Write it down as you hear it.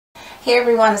Hey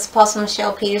everyone, it's Apostle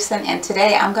Michelle Peterson, and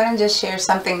today I'm going to just share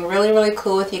something really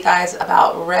cool with you guys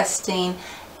about resting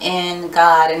in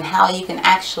God and how you can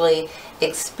actually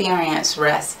experience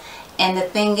rest. And the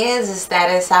thing is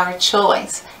that it's our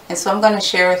choice. And so I'm going to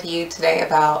share with you today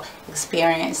about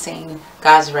experiencing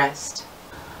God's rest.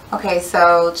 Okay,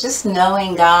 so just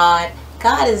knowing God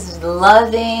is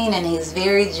loving and He's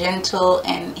very gentle,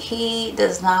 and He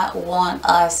does not want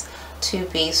us to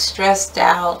be stressed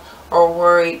out or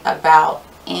worried about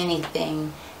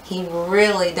anything. He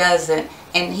really doesn't.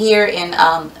 And here in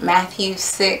Matthew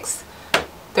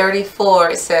 6:34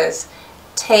 it says,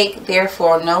 "Take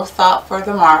therefore no thought for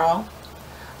the morrow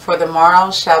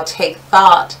shall take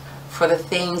thought for the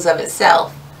things of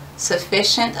itself.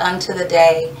 Sufficient unto the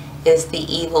day is the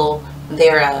evil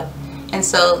thereof." And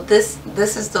so this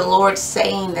is the Lord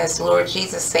saying this, Lord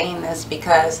Jesus saying this,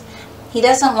 because He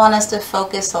doesn't want us to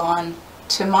focus on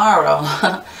tomorrow.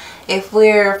 If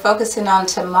we're focusing on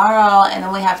tomorrow and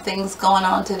then we have things going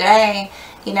on today,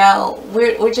 you know,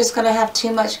 we're just going to have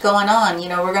too much going on. You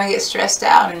know, we're going to get stressed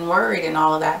out and worried and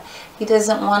all of that. He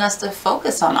doesn't want us to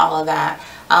focus on all of that.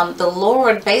 The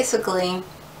Lord basically,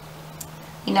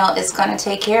 you know, is going to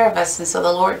take care of us. And so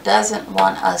the Lord doesn't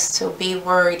want us to be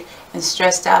worried and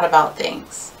stressed out about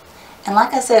things. And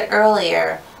like I said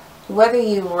earlier, whether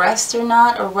you rest or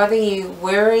not, or whether you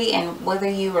worry and whether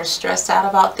you are stressed out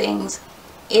about things,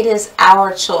 it is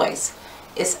our choice.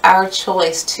 It's our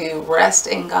choice to rest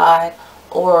in God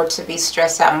or to be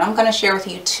stressed out. And I'm going to share with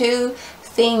you two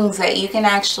things that you can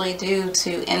actually do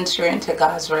to enter into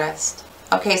God's rest.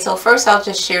 Okay, so first I'll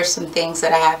just share some things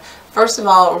that I have. First of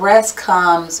all, rest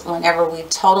comes whenever we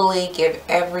totally give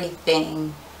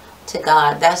everything to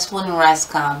God. That's when rest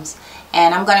comes.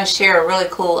 And I'm going to share a really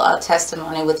cool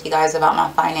testimony with you guys about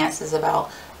my finances, about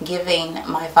giving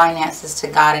my finances to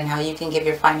God and how you can give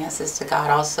your finances to God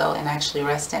also and actually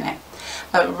rest in it.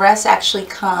 But rest actually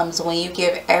comes when you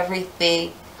give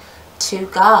everything to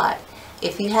God.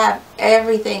 If you have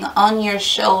everything on your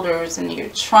shoulders and you're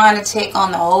trying to take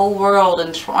on the whole world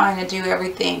and trying to do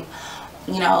everything,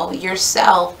 you know,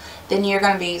 yourself, then you're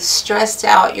going to be stressed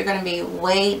out. You're going to be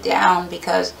weighed down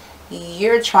because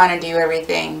you're trying to do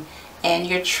everything. And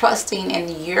you're trusting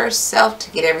in yourself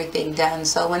to get everything done.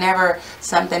 So whenever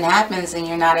something happens and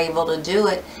you're not able to do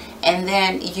it, and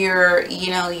then you're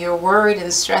worried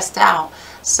and stressed out.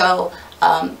 So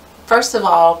first of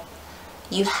all,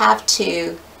 you have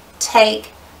to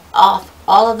take off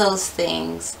all of those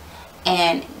things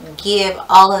and give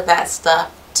all of that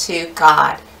stuff to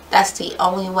God. That's the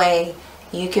only way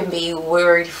you can be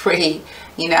worry free.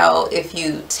 You know, if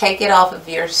you take it off of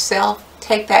yourself,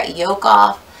 take that yoke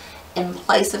off and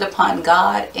place it upon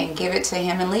God and give it to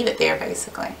Him and leave it there,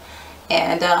 basically.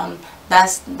 And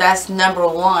that's number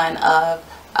one of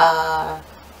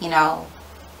you know,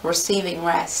 receiving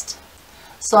rest.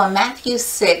 So in Matthew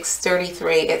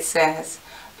 6:33 it says,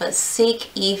 "But seek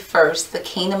ye first the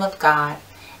kingdom of God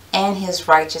and His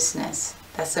righteousness."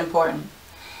 That's important.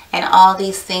 "And all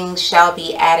these things shall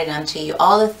be added unto you."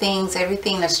 All the things,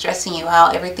 everything that's stressing you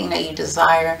out, everything that you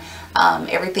desire,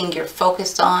 everything you're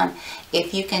focused on,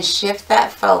 if you can shift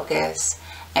that focus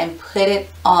and put it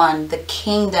on the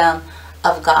kingdom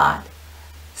of God.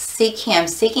 Seek Him.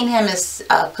 Seeking Him is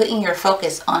putting your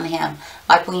focus on Him.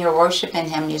 Like when you're worshiping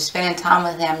Him, you're spending time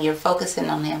with Him, you're focusing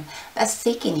on Him. That's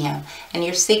seeking Him. And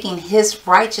you're seeking His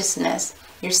righteousness.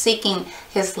 You're seeking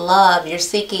His love. You're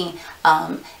seeking,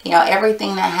 you know,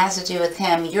 everything that has to do with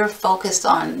Him. You're focused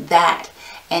on that.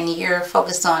 And you're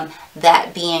focused on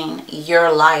that being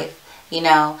your life, you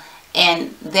know.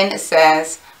 And then it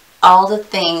says, all the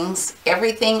things,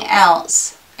 everything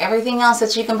else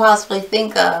that you can possibly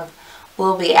think of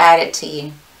will be added to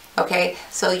you. Okay,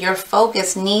 so your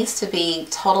focus needs to be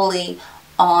totally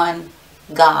on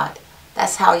God.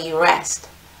 That's how you rest.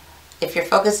 If your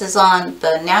focus is on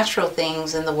the natural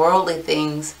things and the worldly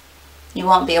things, you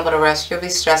won't be able to rest. You'll be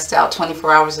stressed out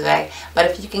 24 hours a day. But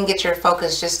if you can get your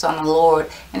focus just on the Lord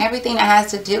and everything that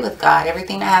has to do with God,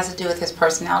 everything that has to do with His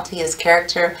personality, His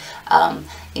character,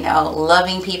 you know,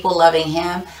 loving people, loving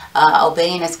Him,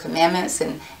 obeying His commandments,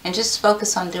 and just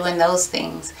focus on doing those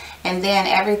things. And then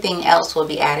everything else will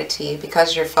be added to you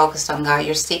because you're focused on God.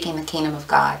 You're seeking the kingdom of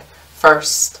God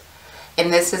first.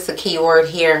 And this is the key word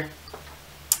here.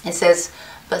 It says,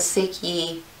 "But seek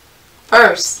ye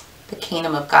first the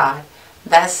kingdom of God."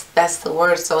 That's the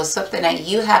word. So it's something that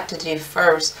you have to do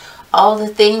first. All the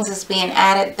things that's being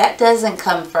added, that doesn't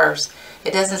come first.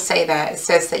 It doesn't say that. It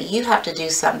says that you have to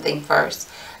do something first.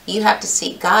 You have to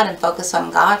seek God and focus on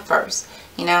God first.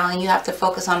 you know, and you have to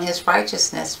focus on His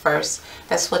righteousness first.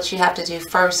 That's what you have to do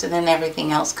first, and then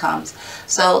everything else comes.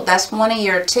 So that's one of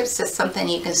your tips. That's something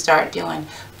you can start doing.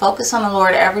 Focus on the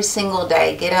Lord every single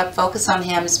day. Get up, focus on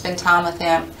Him, spend time with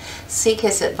Him. Seek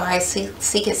His advice,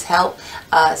 seek His help,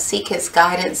 seek His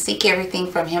guidance, seek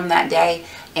everything from Him that day.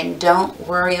 And don't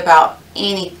worry about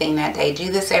anything that day.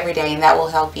 Do this every day, and that will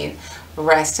help you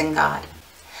rest in God.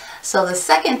 So the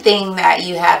second thing that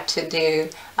you have to do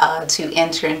to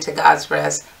enter into God's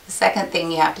rest, the second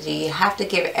thing you have to do, you have to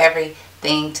give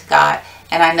everything to God.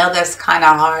 And I know that's kind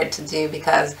of hard to do,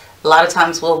 because a lot of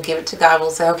times we'll give it to God. We'll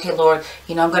say, okay, Lord,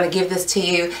 you know, I'm going to give this to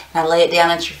you, and I lay it down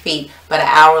at your feet. But an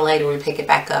hour later, we pick it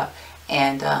back up.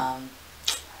 And,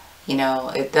 you know,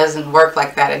 it doesn't work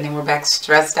like that. And then we're back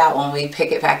stressed out when we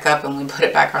pick it back up and we put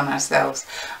it back on ourselves.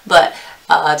 But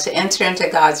to enter into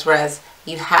God's rest,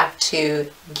 you have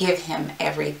to give Him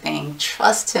everything.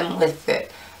 Trust Him with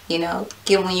it. You know,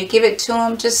 when you give it to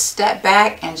Him, just step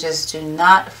back and just do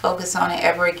not focus on it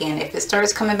ever again. If it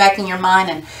starts coming back in your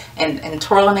mind and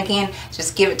twirling again,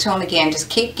 just give it to Him again. Just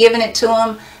keep giving it to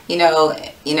Him, you know,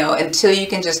 until you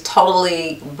can just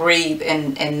totally breathe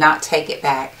and not take it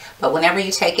back. But whenever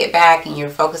you take it back and you're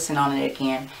focusing on it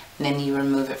again, then you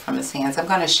remove it from His hands. I'm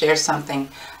going to share something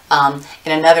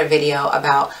in another video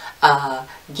about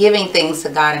giving things to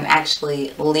God and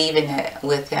actually leaving it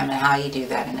with Him, and how you do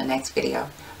that in the next video.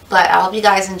 But I hope you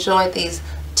guys enjoyed these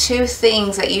 2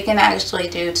 things that you can actually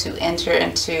do to enter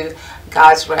into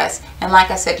God's rest. And like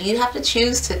I said, you have to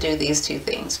choose to do these 2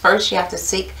 things. First, you have to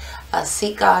seek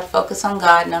God, focus on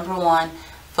God, number 1.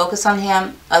 Focus on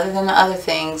Him other than the other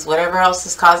things. Whatever else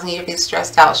is causing you to be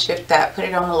stressed out, shift that, put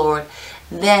it on the Lord.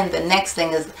 Then the next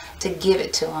thing is to give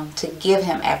it to Him, to give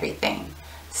Him everything.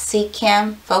 Seek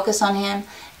Him, focus on Him,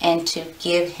 and to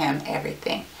give Him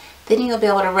everything. Then you'll be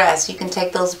able to rest. You can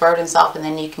take those burdens off, and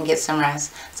then you can get some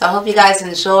rest. So I hope you guys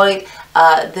enjoyed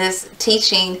this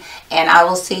teaching, and I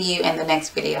will see you in the next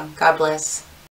video. God bless.